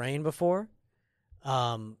much rain before.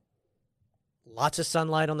 Lots of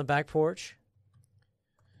sunlight on the back porch.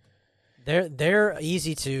 They're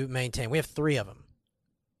easy to maintain. We have 3 of them.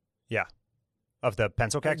 Of the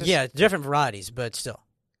pencil cactus. Yeah, different varieties, but still.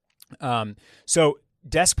 So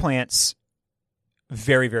desk plants,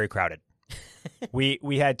 very very crowded. we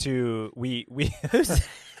had to we.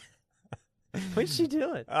 What's she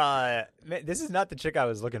doing? Man, this is not the chick I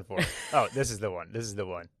was looking for. Oh, this is the one.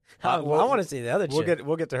 I want to see the other chick.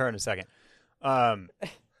 We'll get to her in a second. Did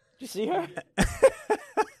you see her?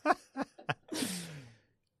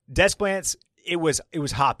 Desk plants. It was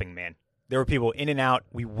hopping, man. There were people in and out.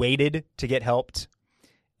 We waited to get helped,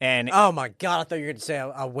 and Oh my god! I thought you were going to say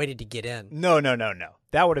I waited to get in. no.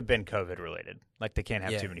 That would have been COVID related. Like they can't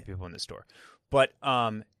have Yeah. too many people in the store. But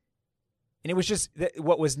it was just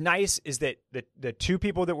what was nice is that the two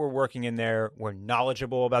people that were working in there were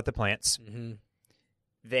knowledgeable about the plants. Mm-hmm.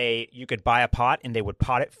 You could buy a pot and they would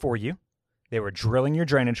pot it for you. They were drilling your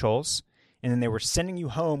drainage holes, and then they were sending you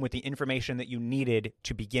home with the information that you needed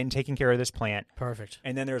to begin taking care of this plant. Perfect.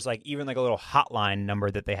 And then there's even a little hotline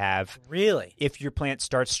number that they have. Really? If your plant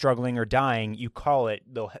starts struggling or dying, you call it.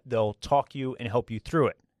 They'll talk you and help you through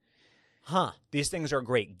it. Huh. These things are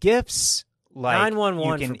great gifts.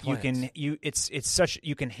 911 for plants.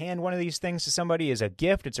 You can hand one of these things to somebody as a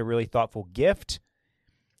gift. It's a really thoughtful gift.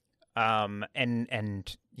 And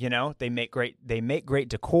they make great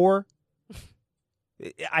decor.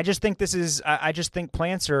 I just think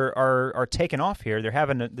plants are taking off here. They're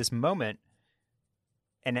having this moment,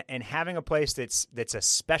 and having a place that's a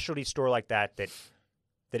specialty store like that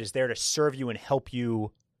is there to serve you and help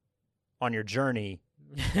you on your journey.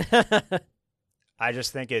 I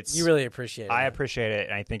just think you really appreciate it. I appreciate it,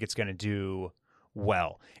 and I think it's going to do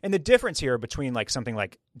well. And the difference here between something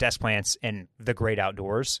like Desk Plants and the Great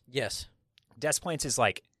Outdoors. Yes. Desk Plants is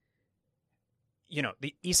the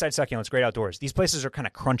East Side Succulents, Great Outdoors. These places are kind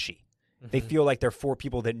of crunchy. Mm-hmm. They feel like they're for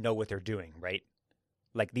people that know what they're doing, right?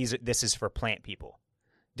 This is for plant people.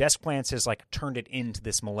 Desk Plants has turned it into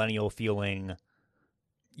this millennial feeling,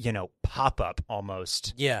 pop-up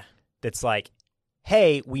almost. Yeah. That's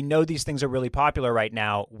hey, we know these things are really popular right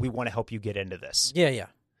now. We want to help you get into this. Yeah, yeah.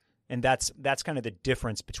 And that's kind of the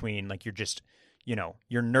difference between you're just,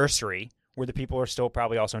 your nursery where the people are still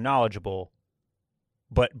probably also knowledgeable,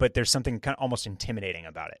 but there's something kind of almost intimidating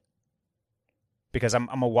about it. Because I'm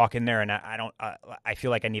gonna walk in there and I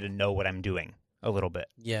feel like I need to know what I'm doing a little bit.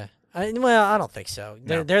 Yeah. I don't think so.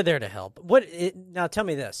 They're there to help. Now tell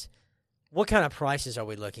me this. What kind of prices are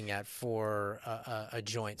we looking at for a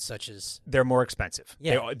joint such as? They're more expensive.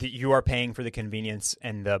 Yeah. You are paying for the convenience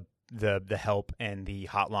and the help and the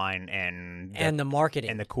hotline and the marketing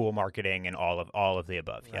and the cool marketing and all of the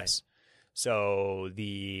above. Right. Yes. So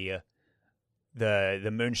the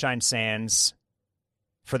Moonshine Sands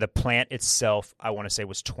for the plant itself, I want to say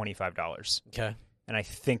was $25. Okay. And I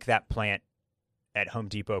think that plant at Home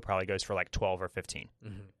Depot probably goes for $12 or $15.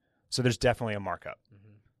 Mm-hmm. So there's definitely a markup.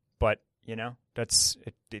 Mm-hmm. But it's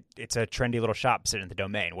a trendy little shop sitting in the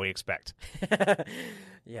Domain. What do you expect?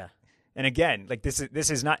 Yeah. And again, this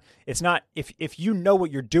is not. It's not. If you know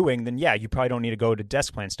what you're doing, then yeah, you probably don't need to go to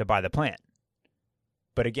Desk Plants to buy the plant.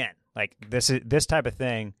 But again, this type of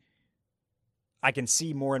thing, I can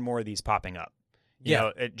see more and more of these popping up.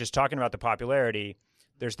 Just talking about the popularity.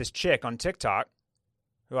 There's this chick on TikTok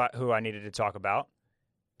who I needed to talk about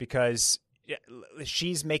because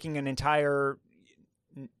she's making an entire.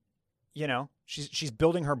 She's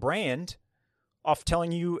building her brand off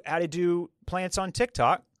telling you how to do plants on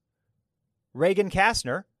TikTok. Reagan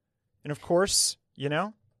Kastner. And of course,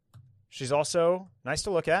 she's also nice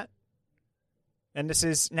to look at. And this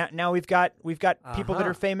is now we've got people that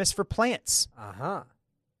are famous for plants. Uh-huh.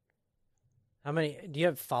 How many do you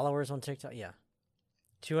have followers on TikTok? Yeah.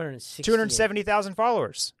 270,000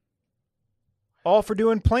 followers. All for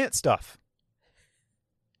doing plant stuff.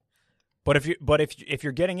 But if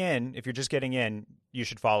you're getting in, if you're just getting in, you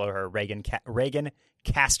should follow her, Reagan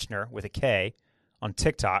Kastner with a K, on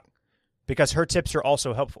TikTok, because her tips are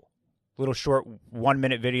also helpful. Little short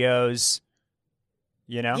 1-minute videos,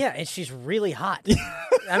 Yeah, and she's really hot.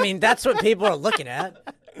 I mean, that's what people are looking at.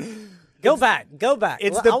 Go back. I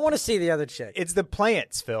want to see the other chick. It's the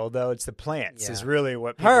plants, Phil. Though it's the plants is really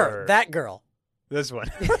what people her that girl. This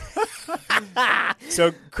one.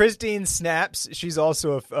 So Christine Snaps, she's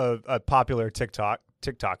also a popular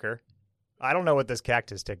TikToker. I don't know what this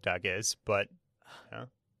cactus TikTok is, but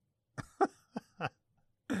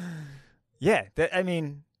yeah.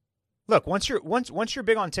 Look, once you're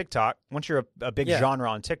big on TikTok, once you're a big genre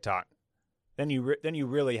on TikTok, then you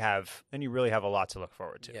really have a lot to look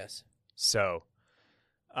forward to. Yes. So,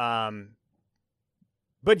 but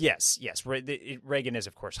yes, Reagan is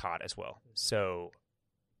of course hot as well. So.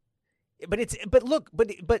 But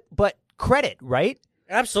credit, right?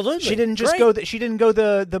 Absolutely. She didn't just go. She didn't go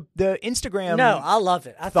the Instagram. No, I love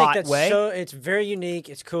it. I think that's way. it's very unique.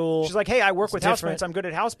 It's cool. She's like, hey, I work with houseplants. I'm good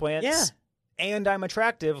at houseplants. Yeah. And I'm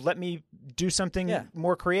attractive. Let me do something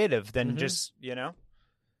more creative than just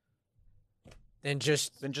Than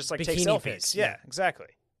just take bikini selfies. pics. Yeah, exactly.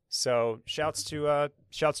 So shouts to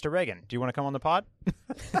Reagan. Do you want to come on the pod?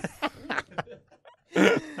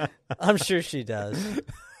 I'm sure she does.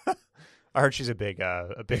 I heard she's a big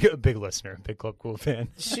listener, big Club Cool fan.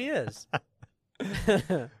 She is.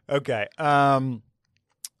 Okay. All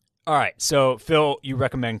right. So Phil, you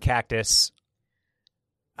recommend cactus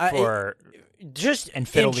in general.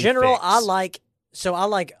 fiddly figs. I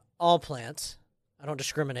like all plants. I don't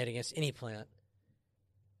discriminate against any plant.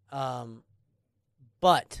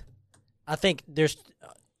 But I think there's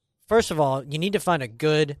first of all, you need to find a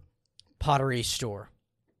good pottery store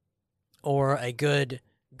or a good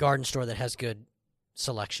garden store that has good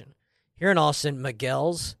selection. Here in Austin,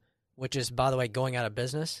 Miguel's, which is, by the way, going out of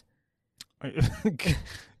business.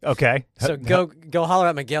 Okay. So go holler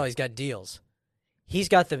at Miguel. He's got deals. He's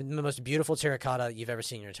got the most beautiful terracotta you've ever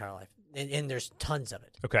seen in your entire life, and there's tons of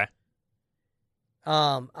it. Okay.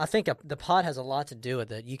 I think the pot has a lot to do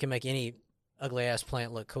with it. You can make any ugly-ass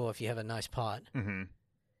plant look cool if you have a nice pot. Mm-hmm.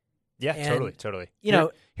 Yeah, And, totally.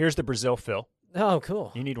 Here's the Brazil Phil. Oh,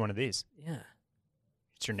 cool. You need one of these. Yeah.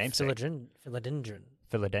 It's your namesake. Philodendron.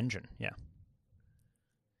 Philodendron, yeah.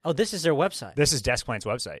 Oh, this is their website. This is Desk Plant's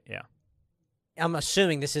website, yeah. I'm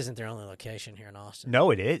assuming this isn't their only location here in Austin. No,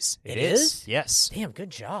 it is. It is? Yes. Damn, good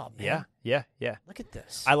job, man. Yeah. Look at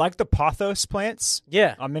this. I like the pothos plants.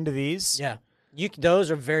 Yeah. I'm into these. Yeah. Those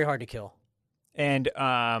are very hard to kill. And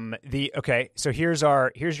so here's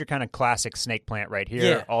your kind of classic snake plant right here.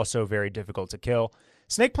 Yeah. Also very difficult to kill.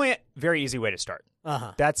 Snake plant, very easy way to start.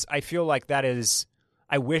 Uh-huh. I feel like that is.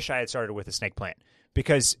 I wish I had started with a snake plant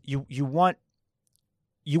because you want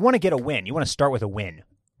to get a win. You want to start with a win,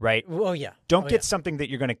 right? Oh yeah. Don't get something that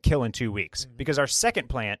you're going to kill in 2 weeks. Mm-hmm. Because our second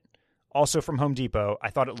plant, also from Home Depot, I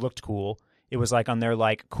thought it looked cool. It was like on their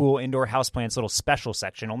like cool indoor houseplants little special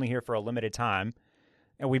section, only here for a limited time.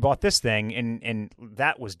 And we bought this thing, and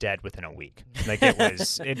that was dead within a week. Like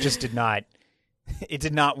it just did not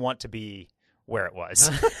want to be where it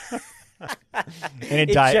was. And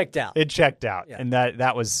it died. Checked out. It checked out, Yeah. and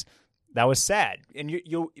that was sad. And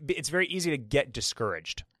it's very easy to get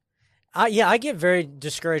discouraged. I get very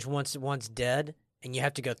discouraged once dead, and you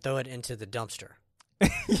have to go throw it into the dumpster.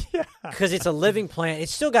 Yeah, Because it's a living plant.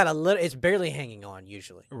 It's still got a little. It's barely hanging on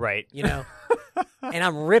usually. right. You know. And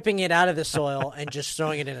I'm ripping it out of the soil and just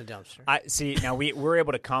throwing it in a dumpster. I see. Now we're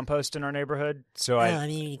able to compost in our neighborhood, so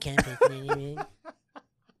you can't put it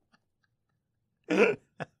in.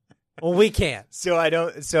 Well, we can't. So I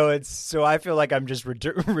don't. So I feel like I'm just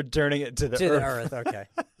returning it to the earth. Okay.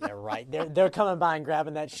 Yeah, right. They're coming by and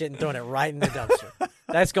grabbing that shit and throwing it right in the dumpster.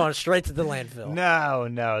 That's going straight to the landfill.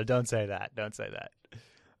 No, don't say that. Don't say that.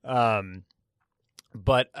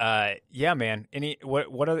 But yeah, man. Any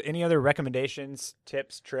other recommendations,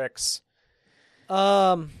 tips, tricks?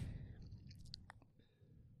 Don't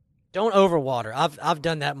overwater. I've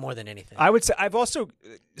done that more than anything. I would say I've also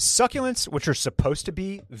succulents, which are supposed to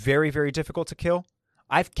be very, very difficult to kill.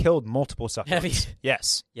 I've killed multiple succulents. Have you?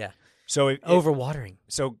 Yes. Yeah. So Overwatering.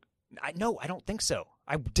 So I don't think so.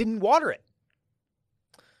 I didn't water it,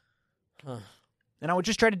 Huh. and I would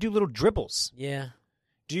just try to do little dribbles. Yeah.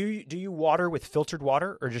 Do you water with filtered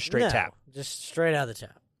water or just straight No, tap? Just straight out of the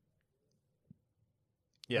tap.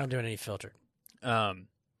 Yeah. Not doing any filtered.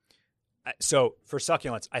 So for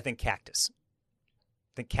succulents, I think cactus.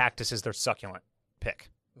 I think cactus is their succulent pick.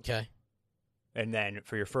 Okay. And then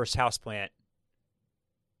for your first house plant,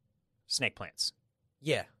 snake plants.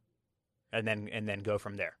 Yeah. And then go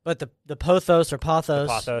from there. But the pothos or pothos,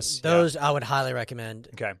 pothos, those I would highly recommend.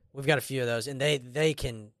 Okay. We've got a few of those, and they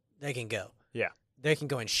can go. Yeah. They can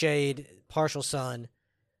go in shade, partial sun.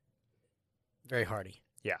 Very hardy.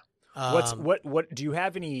 Yeah. Um, What do you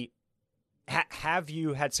have any? Have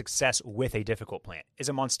you had success with a difficult plant? Is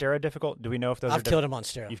a monstera difficult? Do we know if those? I've killed a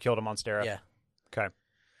monstera. You've killed a monstera. Yeah. Okay.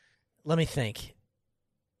 Let me think.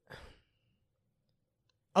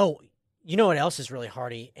 Oh, you know what else is really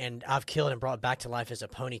hardy, and I've killed and brought back to life is a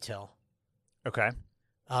ponytail. Okay.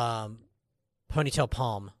 Ponytail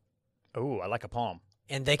palm. Oh, I like a palm.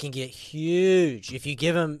 And they can get huge if you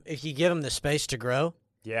give them the space to grow.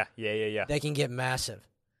 Yeah. They can get massive.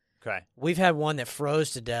 Okay. We've had one that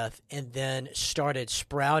froze to death and then started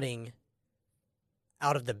sprouting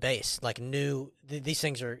out of the base like new. These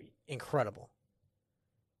things are incredible.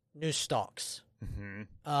 New stalks.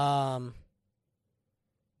 Mm-hmm.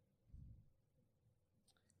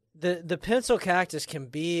 The pencil cactus can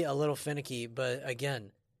be a little finicky, but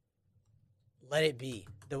again, let it be.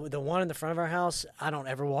 The one in the front of our house, I don't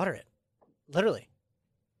ever water it. Literally.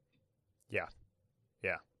 Yeah.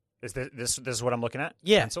 Is this is what I'm looking at?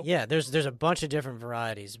 Yeah. Pencil? Yeah. There's a bunch of different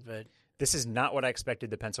varieties, but This is not what I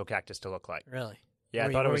expected the pencil cactus to look like. really. Yeah,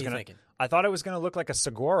 What I were you thinking? thought it was gonna look like a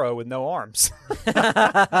saguaro with no arms.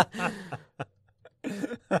 Like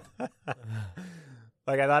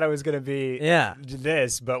I thought it was gonna be Yeah.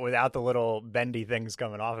 this, but without the little bendy things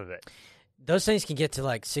coming off of it. Those things can get to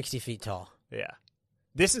like 60 feet tall. Yeah.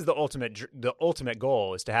 This is the ultimate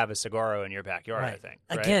goal is to have a saguaro in your backyard, I think.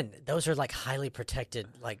 Right? Again, those are like highly protected,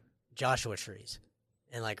 like Joshua trees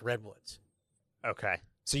and like redwoods. Okay.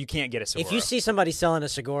 So you can't get a saguaro. If you see somebody selling a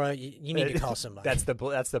saguaro, you need to call somebody. That's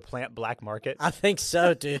the plant black market. I think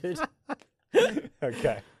so, dude.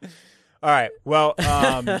 Okay. All right. Well,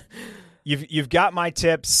 you've got my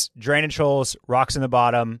tips: drainage holes, rocks in the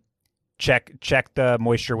bottom. Check the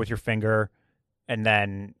moisture with your finger,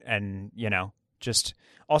 and just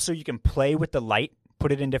also you can play with the light.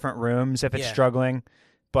 Put it in different rooms if it's struggling,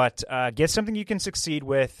 but get something you can succeed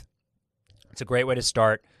with. It's a great way to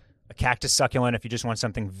start. A cactus succulent if you just want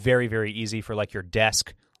something very, very easy for like your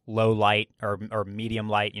desk, low light or medium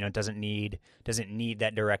light. It doesn't need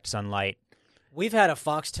that direct sunlight. We've had a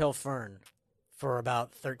foxtail fern for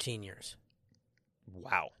about 13 years.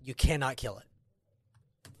 Wow. You cannot kill it.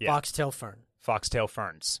 Yeah. Foxtail fern. Foxtail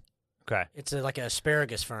ferns. Okay. It's like an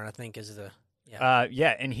asparagus fern, I think, is the...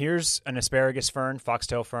 Yeah. And here's an asparagus fern,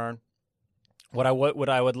 foxtail fern. What I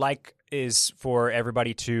would like is for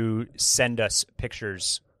everybody to send us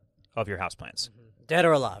pictures of your houseplants. Dead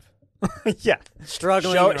or alive. Yeah.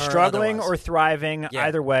 Struggling or thriving. Yeah.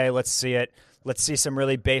 Either way, let's see it. Let's see some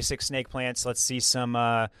really basic snake plants. Let's see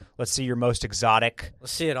let's see your most exotic.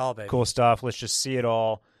 Let's see it all, baby. Cool stuff. Let's just see it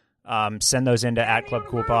all. Send those into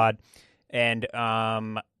 @ClubCoolPod. And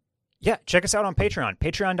check us out on Patreon.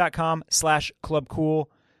 Patreon.com/ClubCool.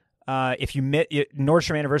 If you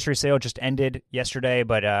Nordstrom anniversary sale just ended yesterday,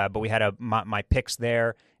 but we had my picks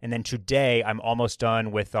there, and then today I'm almost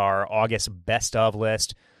done with our August best of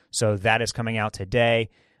list, so that is coming out today.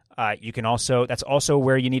 You can that's also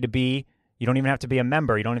where you need to be. You don't even have to be a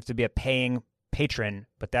member. You don't have to be a paying patron,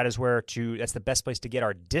 but that's the best place to get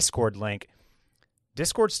our Discord link.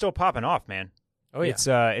 Discord's still popping off, man. Oh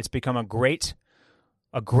yeah, it's become a great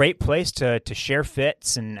place to share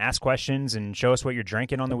fits and ask questions and show us what you're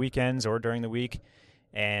drinking on the weekends or during the week,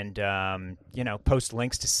 and post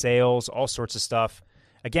links to sales, all sorts of stuff.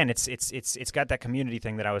 Again, it's got that community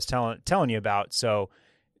thing that I was telling you about. So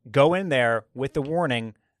go in there with the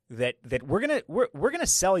warning that we're gonna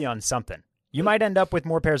sell you on something. You might end up with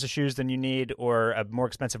more pairs of shoes than you need, or a more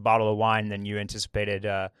expensive bottle of wine than you anticipated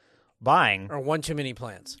buying, or one too many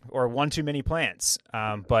plants,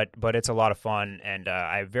 but it's a lot of fun, and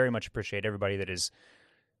I very much appreciate everybody that's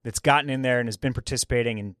gotten in there and has been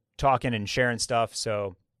participating and talking and sharing stuff.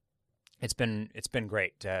 So it's been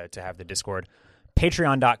great to have the Discord.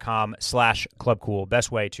 Patreon.com/ClubCool,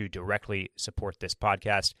 best way to directly support this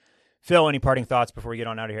podcast. Phil, any parting thoughts before we get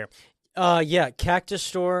on out of here? Cactus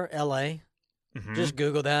Store LA. Mm-hmm. Just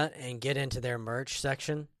Google that and get into their merch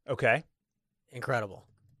section. Okay, incredible.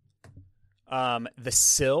 The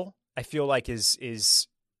sill, I feel like is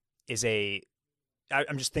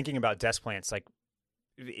I'm just thinking about desk plants, like,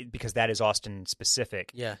 because that is Austin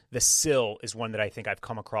specific. Yeah. The sill is one that I think I've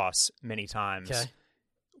come across many times. Okay.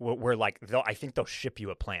 Where like I think they'll ship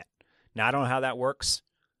you a plant. Now I don't know how that works.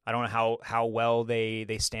 I don't know how well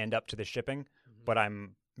they stand up to the shipping, but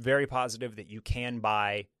I'm very positive that you can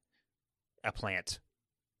buy a plant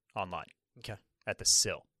online. Okay. At the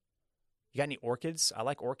sill. You got any orchids? I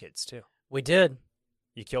like orchids too. We did.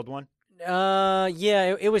 You killed one?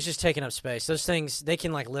 Yeah, it was just taking up space. Those things, they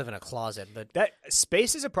can like live in a closet, but that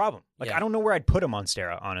space is a problem. Like, yeah. I don't know where I'd put them on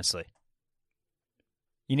Stera, honestly.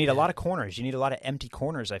 You need a lot of corners. You need a lot of empty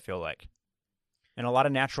corners, I feel like. And a lot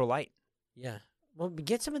of natural light. Yeah. Well,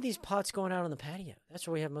 get some of these pots going out on the patio. That's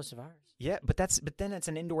where we have most of ours. Yeah, but then it's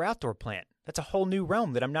an indoor-outdoor plant. That's a whole new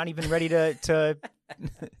realm that I'm not even ready to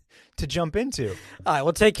to jump into. All right,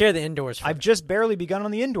 we'll take care of the indoors first. I've just barely begun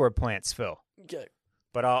on the indoor plants, Phil. Okay.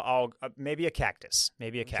 But I'll maybe a cactus,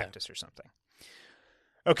 or something.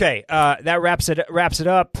 Okay, that wraps it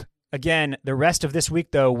up. Again, the rest of this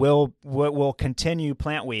week though will continue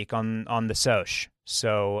Plant Week on the Soch.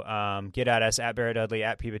 So get at us at Barrett Dudley,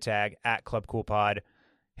 at Peebatag, at ClubCoolPod.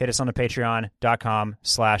 Hit us on the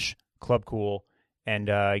Patreon.com/ClubCool. And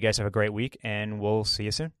you guys have a great week, and we'll see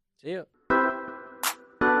you soon. See you.